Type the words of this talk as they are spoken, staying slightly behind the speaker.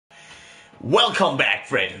Welcome back,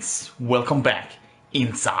 friends. Welcome back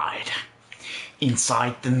inside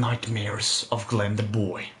the nightmares of Glen the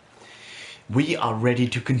boy. We are ready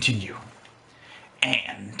to continue.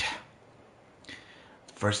 And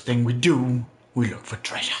first thing we do, we look for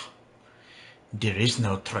treasure. There is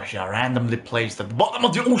no treasure randomly placed at the bottom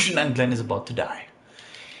of the ocean, and Glen is about to die.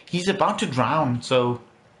 He's about to drown, so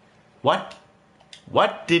what?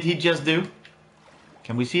 What did he just do?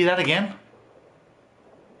 Can we see that again?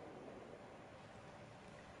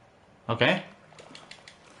 Okay.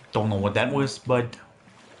 Don't know what that was, but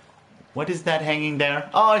what is that hanging there?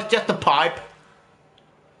 Oh, it's just a pipe.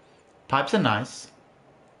 Pipes are nice.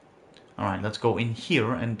 Alright, let's go in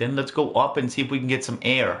here and then let's go up and see if we can get some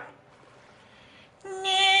air.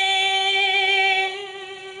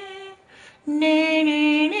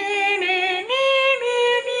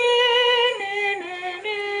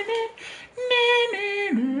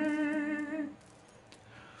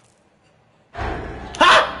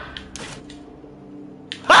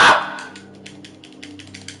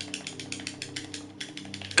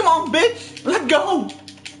 Come on, bitch! Let go!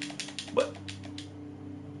 But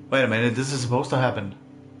wait a minute, this is supposed to happen.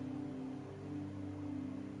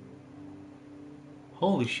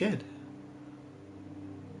 Holy shit.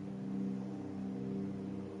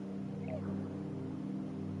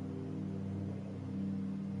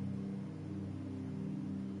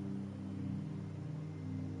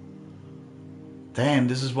 Damn,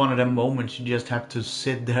 this is one of them moments you just have to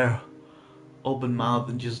sit there, open mouth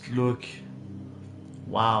and just look.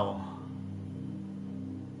 Wow.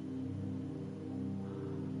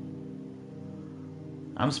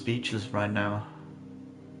 I'm speechless right now.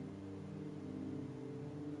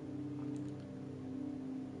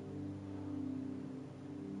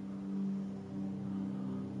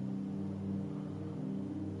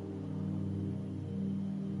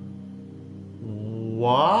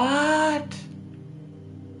 What?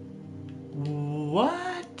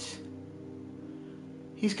 What?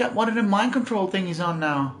 He's got one of the mind control thingies on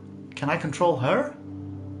now. Can I control her?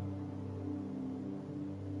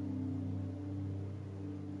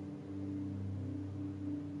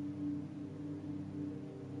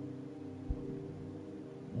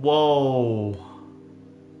 Whoa.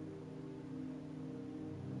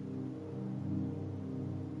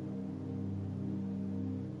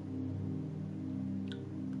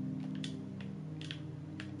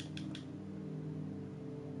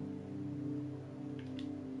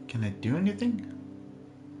 Can I do anything?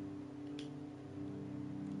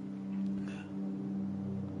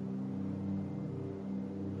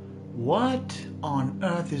 What on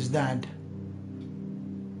earth is that?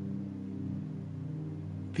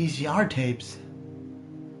 VCR tapes.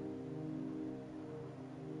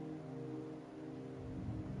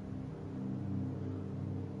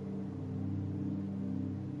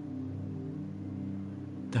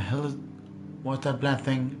 The hell is... What's that black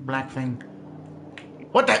thing?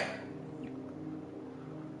 What the...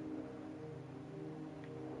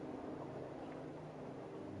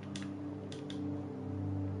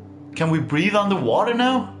 Can we breathe underwater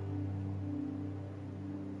now?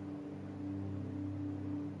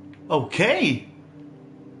 Okay.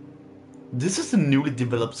 This is a newly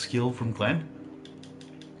developed skill from Glen.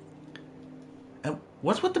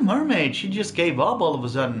 What's with the mermaid? She just gave up all of a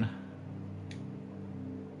sudden.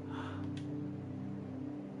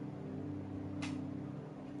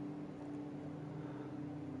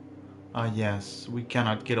 Ah, yes, we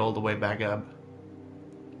cannot get all the way back up.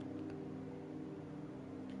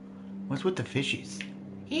 What's with the fishies?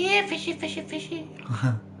 Yeah, fishy.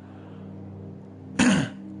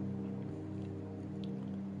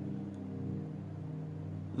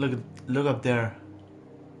 Look up there.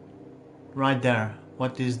 Right there.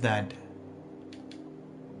 What is that?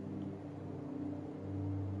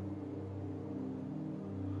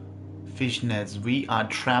 Fish nets. We are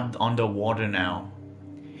trapped underwater now.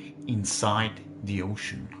 Inside the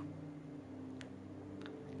ocean.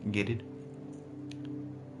 Get it?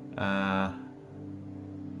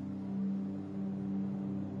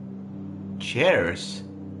 Chairs.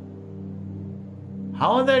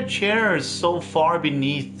 How are there chairs so far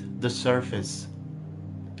beneath the surface?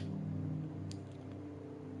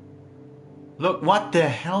 Look, what the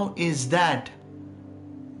hell is that?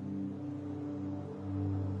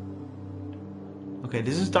 Okay,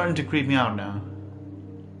 this is starting to creep me out now.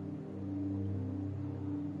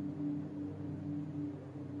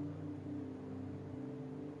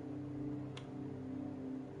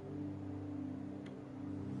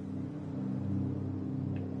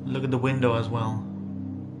 Look at the window as well.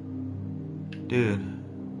 Dude.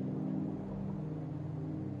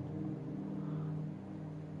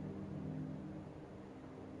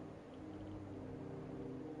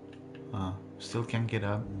 Still can't get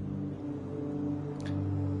up.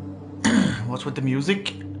 What's with the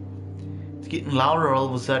music? It's getting louder all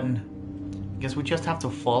of a sudden. Guess we just have to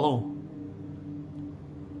follow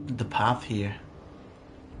the path here.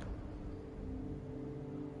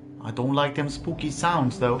 I don't like them spooky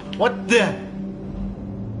sounds though. What the?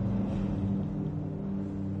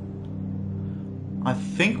 I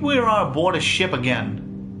think we are aboard a ship again.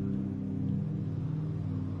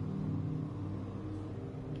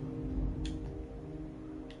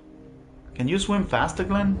 Can you swim faster,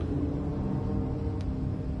 Glen?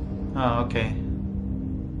 Oh, okay.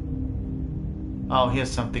 Oh, here's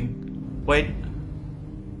something. Wait.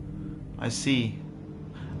 I see.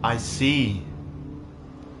 I see.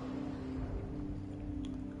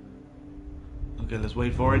 Okay, let's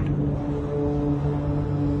wait for it.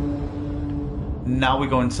 Now we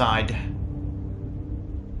go inside.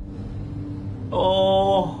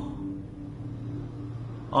 Oh.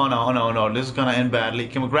 Oh no, no, no. This is gonna end badly.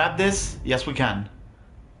 Can we grab this? Yes, we can.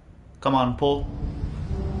 Come on, pull.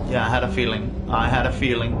 Yeah, I had a feeling. I had a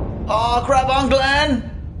feeling. Oh, grab on, Glen!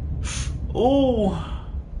 Ooh.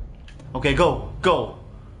 Okay, go. Go.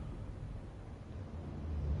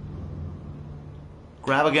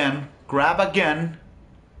 Grab again. Grab again.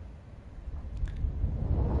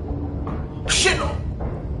 Shit!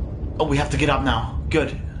 Oh, we have to get up now.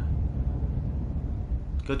 Good.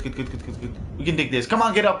 Good, good, good, good, good, good. We can dig this. Come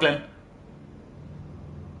on, get up, Glen.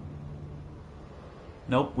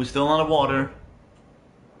 Nope, we're still underwater.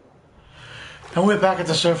 And we're back at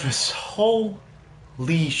the surface.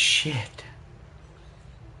 Holy shit.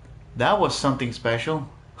 That was something special.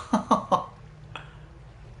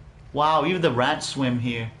 Wow, even the rats swim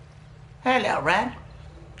here. Hello, rat.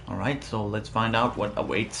 Alright, so let's find out what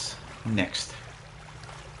awaits next.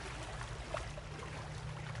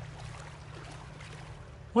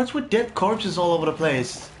 What's with dead corpses all over the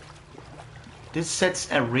place? This sets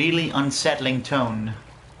a really unsettling tone.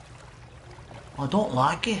 I don't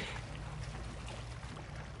like it.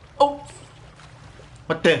 Oh!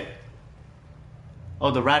 What the?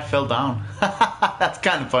 Oh, the rat fell down. That's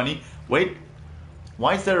kind of funny. Wait.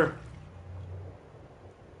 Why is there...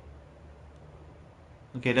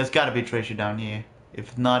 Okay, there's gotta be treasure down here.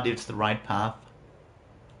 If not, it's the right path.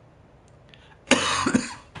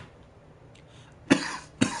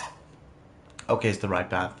 Okay, it's the right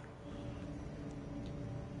path.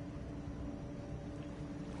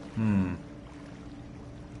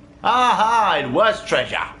 Aha! It was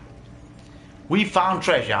treasure! We found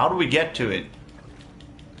treasure. How do we get to it?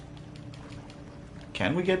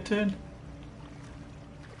 Can we get to it?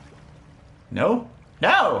 No?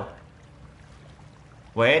 No!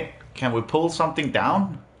 Wait, can we pull something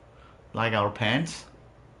down? Like our pants?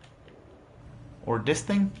 Or this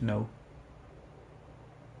thing? No.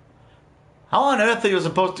 How on earth are you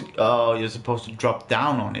supposed to... Oh, you're supposed to drop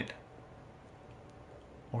down on it.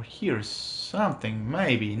 Or here's something,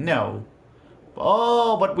 maybe. No.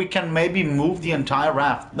 Oh, but we can maybe move the entire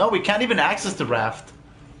raft. No, we can't even access the raft.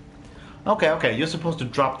 Okay, okay, you're supposed to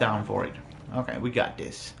drop down for it. Okay, we got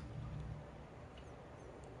this.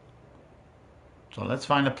 So let's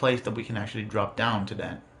find a place that we can actually drop down to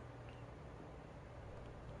that.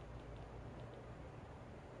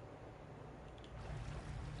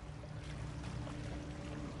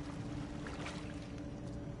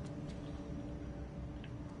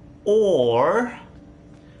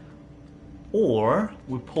 Or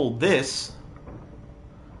we pull this.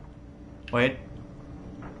 Wait.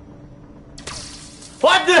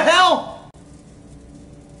 What the hell?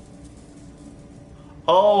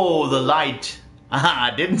 Oh, the light.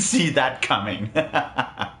 I didn't see that coming.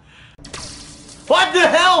 What the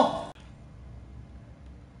hell?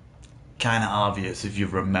 Kinda obvious if you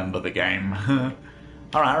remember the game.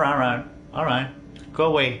 Alright. Go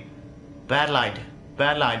away. Bad light.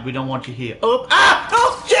 Bad light, we don't want you here. Oh, ah!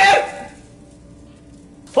 Oh, shit!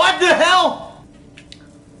 What the hell?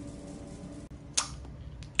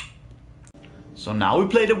 So now we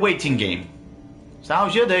play the waiting game. So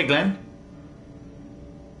how's your day, Glen?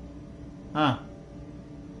 Huh.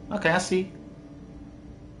 Okay, I see.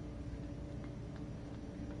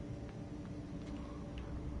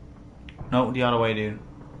 No, the other way, dude.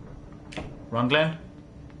 Run, Glen.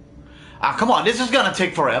 Ah, come on, this is gonna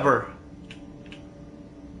take forever.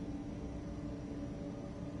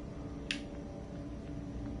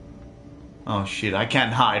 Oh shit, I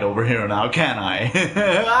can't hide over here now, can I?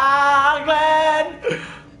 Ah, Glen!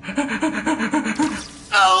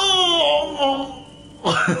 Oh!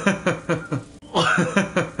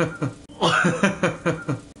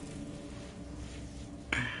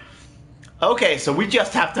 Okay, so we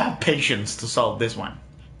just have to have patience to solve this one.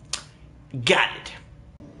 Got it.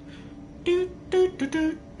 No,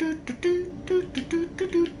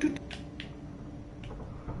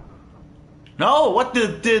 what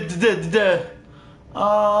the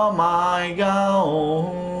oh my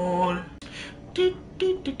god.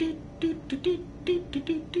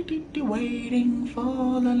 Waiting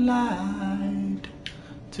for the light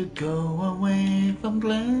to go away from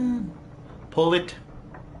Glen. Pull it.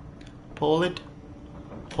 Pull it.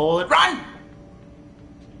 Pull it. Run!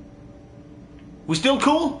 We still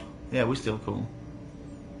cool? Yeah, we're still cool.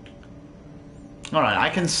 Alright, I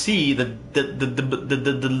can see the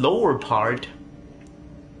lower part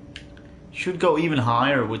should go even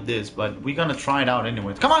higher with this, but we're gonna try it out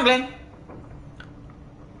anyways. Come on, Glen!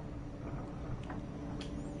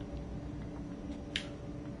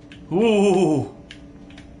 Ooh!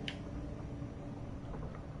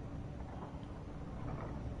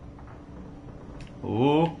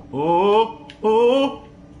 Ooh! Ooh! Ooh!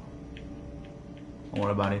 Don't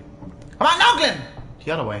worry about it. Come on now, Glen!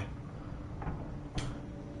 The other way.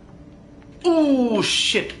 Ooh,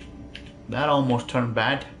 shit! That almost turned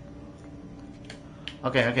bad.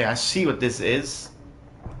 Okay, I see what this is.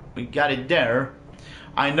 We got it there.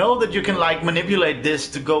 I know that you can like manipulate this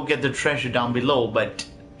to go get the treasure down below, but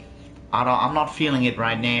I'm not feeling it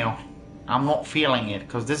right now. I'm not feeling it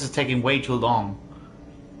because this is taking way too long.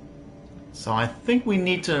 So I think we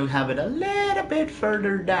need to have it a little bit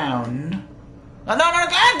further down. No,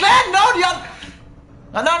 Glen, no, Dion!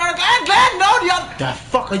 No, Glen, no, Dion! The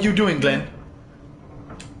fuck are you doing, Glen?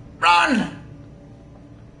 Run!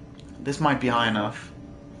 This might be high enough.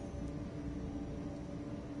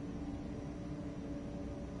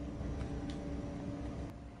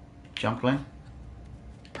 Jump, Glen.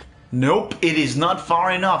 Nope, it is not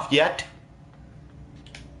far enough yet.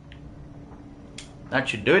 That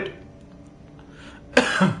should do it.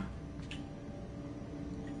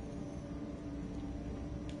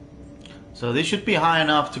 So this should be high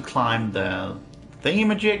enough to climb the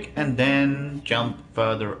thingamajig and then jump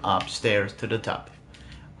further upstairs to the top.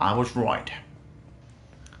 I was right.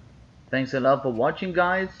 Thanks a lot for watching,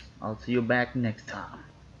 guys. I'll see you back next time.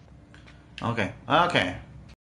 Okay.